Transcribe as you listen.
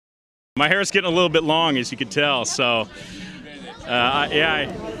My hair is getting a little bit long, as you can tell, so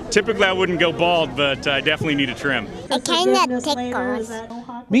typically I wouldn't go bald, but I definitely need a trim. It kind of tickles.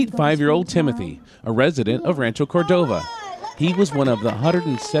 Meet 5-year-old Timothy, a resident of Rancho Cordova. He was one of the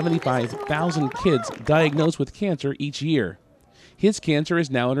 175,000 kids diagnosed with cancer each year. His cancer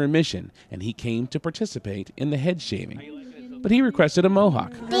is now in remission, and he came to participate in the head shaving. But he requested a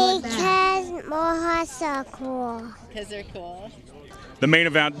mohawk. Because mohawks are cool. Because they're cool. The main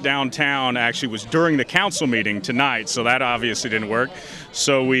event downtown actually was during the council meeting tonight, so that obviously didn't work.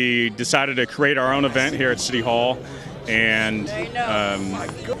 So we decided to create our own event here at City Hall, and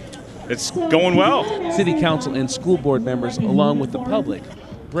it's going well. City Council and school board members, along with the public,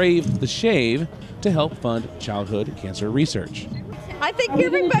 braved the shave to help fund childhood cancer research. I think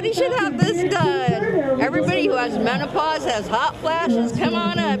everybody should have this done. Everybody who has menopause, has hot flashes, come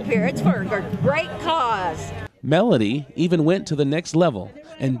on up here. It's for a great cause. Melody even went to the next level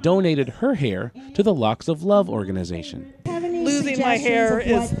and donated her hair to the Locks of Love organization. Losing my hair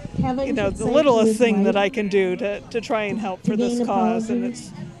is, the littlest thing that I can do to try and help for this cause, and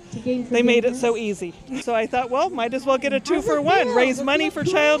they made it so easy. So I thought, well, might as well get a 2-for-1. Raise money for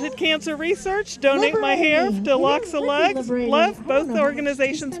childhood cancer research, donate my hair to Locks of Love. Both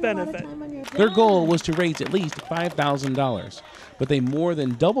organizations benefit. Their goal was to raise at least $5,000, but they more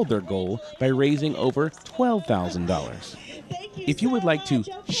than doubled their goal by raising over $12,000. If you would like to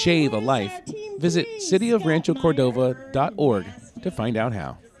shave a life, visit cityofranchocordova.org to find out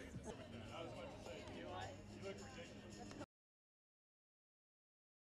how.